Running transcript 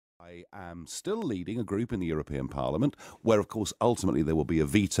I am still leading a group in the European Parliament where, of course, ultimately there will be a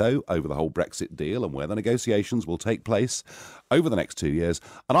veto over the whole Brexit deal and where the negotiations will take place over the next 2 years.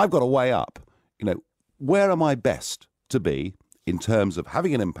 And I've got to weigh up, where am I best to be in terms of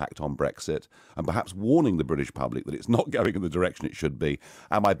having an impact on Brexit and perhaps warning the British public that it's not going in the direction it should be?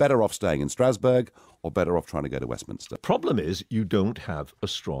 Am I better off staying in Strasbourg or better off trying to go to Westminster? Problem is you don't have a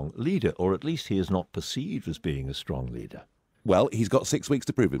strong leader, or at least he is not perceived as being a strong leader. Well, he's got 6 weeks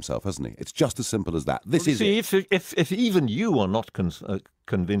to prove himself, hasn't he? It's just as simple as that. This is it. If even you are not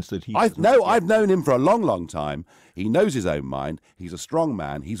convinced that he... I've known him for a long, long time. He knows his own mind. He's a strong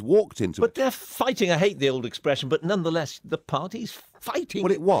man. He's walked into... But they're fighting. I hate the old expression, but nonetheless, the party's fighting.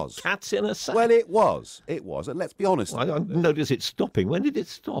 Well, it was. Cats in a sack. Well, it was. It was. And let's be honest. I notice it stopping. When did it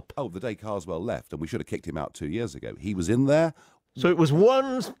stop? Oh, the day Carswell left, and we should have kicked him out 2 years ago. He was in there. So it was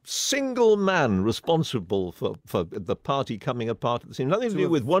one single man responsible for the party coming apart at the seams. Nothing to do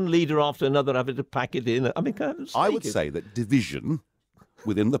with one leader after another having to pack it in. I would say that division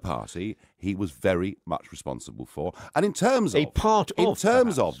within the party, he was very much responsible for. And in terms of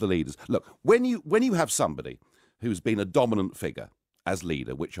the leaders, look, when you have somebody who's been a dominant figure as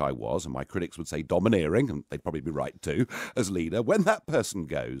leader, which I was, and my critics would say domineering, and they'd probably be right too, as leader, when that person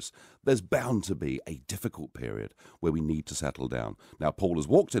goes, there's bound to be a difficult period where we need to settle down. Now, Paul has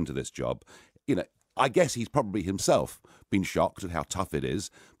walked into this job, I guess he's probably himself been shocked at how tough it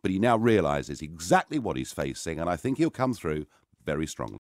is, but he now realises exactly what he's facing, and I think he'll come through very strongly.